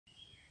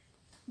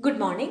Good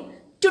morning.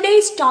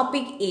 Today's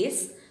topic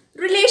is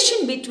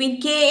relation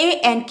between Ka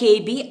and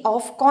Kb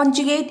of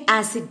conjugate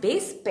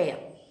acid-base pair.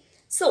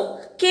 So,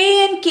 Ka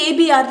and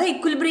Kb are the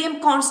equilibrium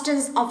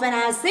constants of an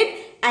acid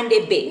and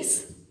a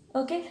base.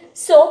 Okay.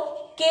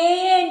 So, Ka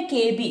and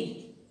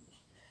Kb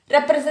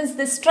represents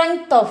the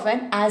strength of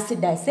an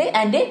acid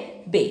and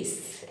a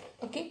base.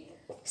 Okay.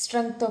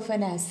 Strength of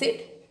an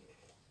acid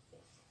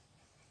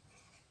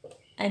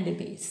and a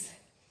base.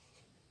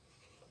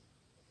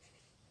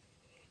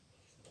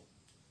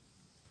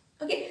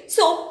 Okay,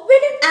 so when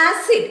an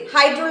acid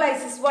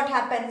hydrolyzes, what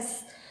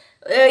happens?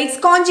 Its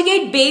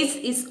conjugate base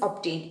is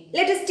obtained.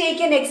 Let us take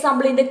an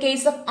example in the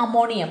case of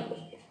ammonium,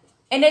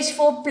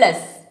 NH4+.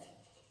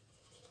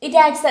 It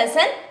acts as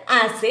an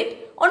acid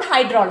on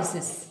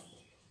hydrolysis.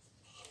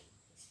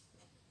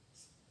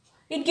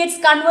 It gets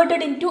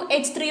converted into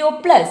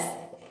H3O+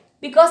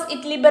 because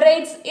it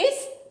liberates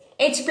its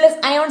H+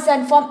 ions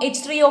and form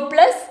H3O+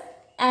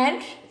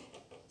 and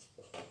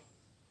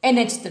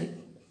NH3.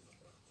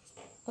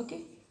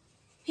 Okay.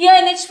 Here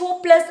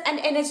NH4 plus and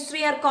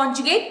NH3 are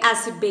conjugate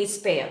acid-base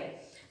pair.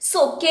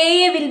 So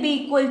Ka will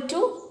be equal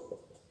to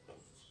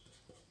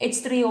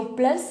H3O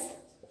plus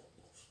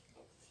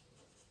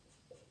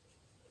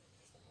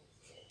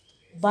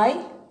by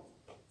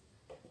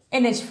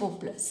NH4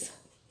 plus.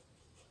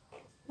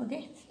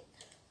 Okay.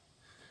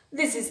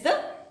 This is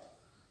the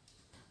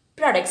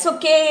product. So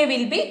Ka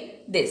will be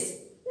this.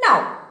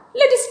 Now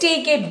let us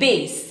take a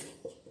base.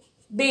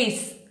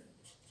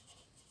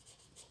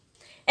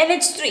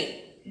 NH3.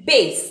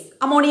 Base.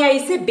 Ammonia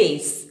is a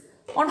base.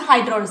 On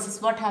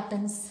hydrolysis, what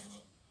happens?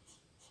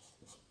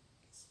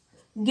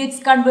 Gets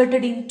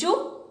converted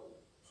into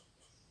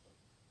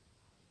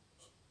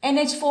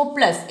NH4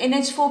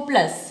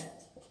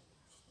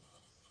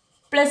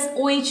 plus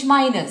OH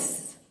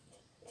minus.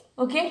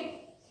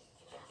 Okay.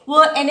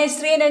 Where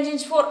NH3 and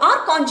NH4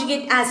 are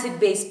conjugate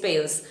acid-base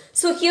pairs.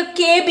 So here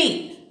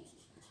Kb,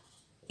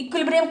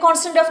 equilibrium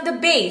constant of the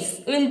base,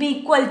 will be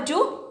equal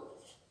to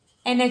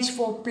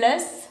NH4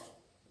 plus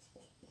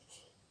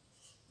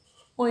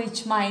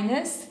OH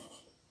minus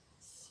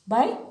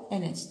by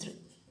NH3.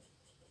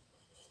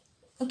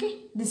 Okay,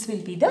 this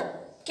will be the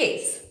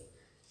case.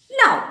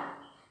 Now,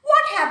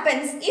 what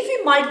happens if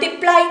we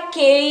multiply Ka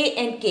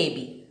and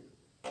Kb?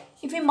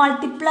 If we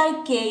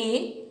multiply Ka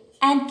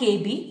and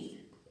Kb,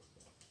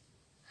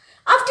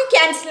 after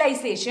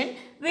cancellation,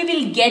 we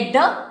will get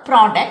the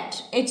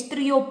product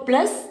H3O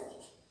plus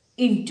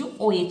into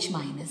OH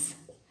minus.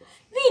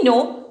 We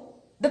know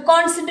the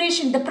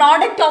concentration, the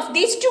product of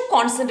these two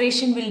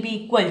concentration will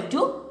be equal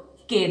to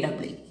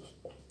Kw.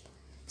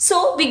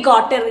 So, we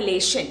got a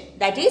relation,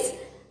 that is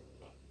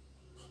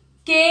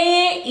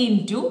Ka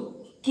into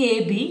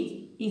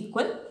Kb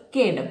equal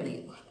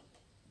Kw.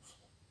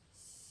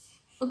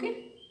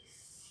 Okay.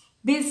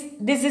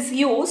 This is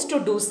used to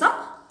do some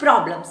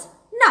problems.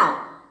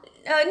 Now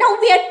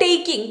we are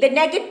taking the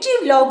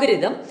negative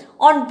logarithm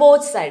on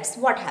both sides.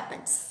 What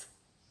happens?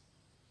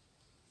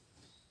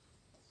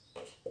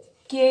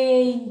 Ka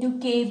into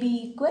Kb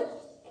equal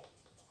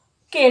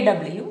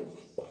Kw,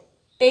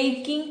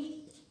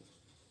 taking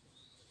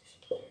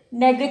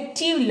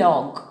negative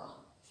log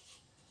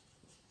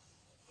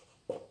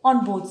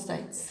on both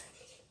sides.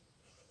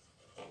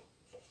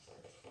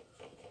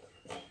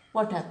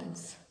 What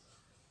happens?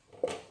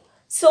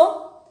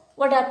 So,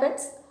 what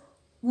happens?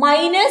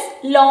 Minus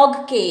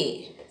log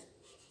Ka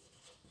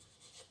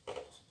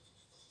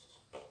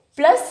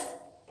plus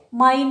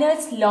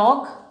minus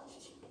log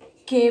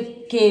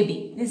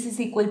Kb. This is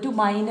equal to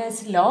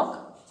minus log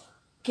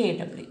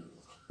Kw.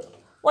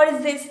 What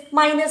is this?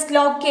 Minus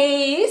log Ka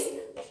is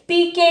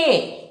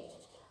pKa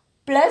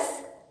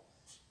plus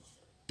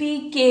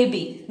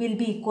pKb will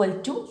be equal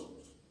to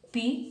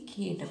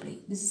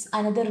pKw. This is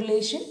another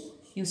relation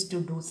used to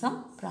do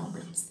some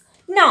problems.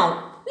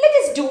 Now, let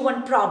us do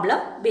one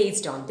problem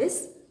based on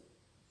this.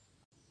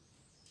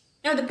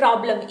 Now, the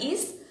problem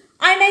is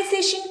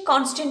ionization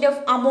constant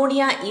of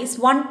ammonia is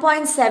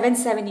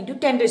 1.77 into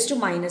 10 raised to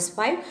minus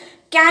 5.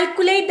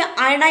 Calculate the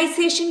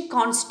ionization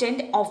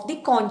constant of the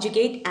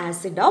conjugate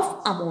acid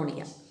of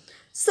ammonia.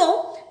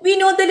 So, we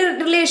know the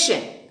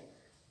relation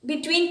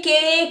between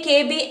Ka,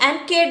 Kb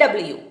and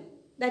Kw.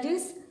 That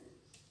is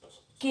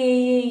Ka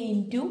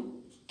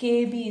into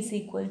Kb is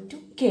equal to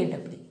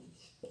Kw.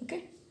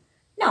 Okay.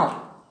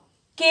 Now,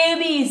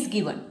 Kb is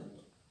given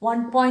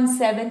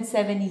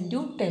 1.77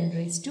 into 10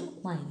 raised to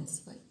minus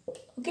 5.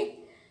 Okay.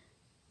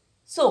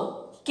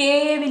 So,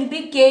 Ka will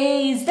be, Ka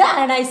is the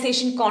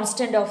ionization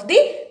constant of the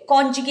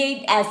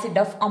conjugate acid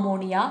of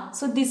ammonia.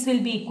 So, this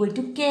will be equal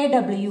to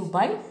Kw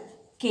by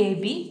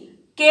Kb.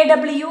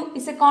 Kw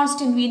is a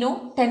constant we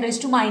know, 10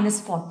 raised to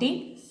minus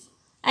 14.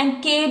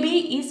 And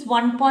Kb is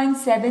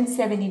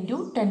 1.77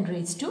 into 10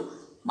 raised to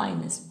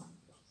minus 1.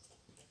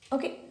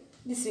 Okay.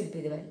 This will be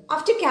the value.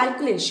 After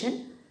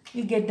calculation,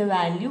 we get the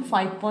value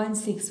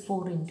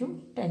 5.64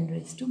 into 10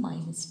 raised to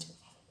minus 2.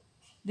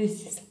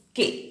 This is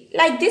K.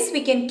 Like this,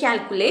 we can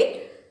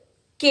calculate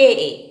Ka.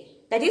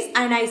 That is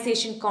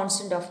ionization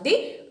constant of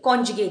the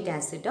conjugate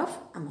acid of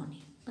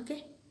ammonia.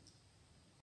 Okay.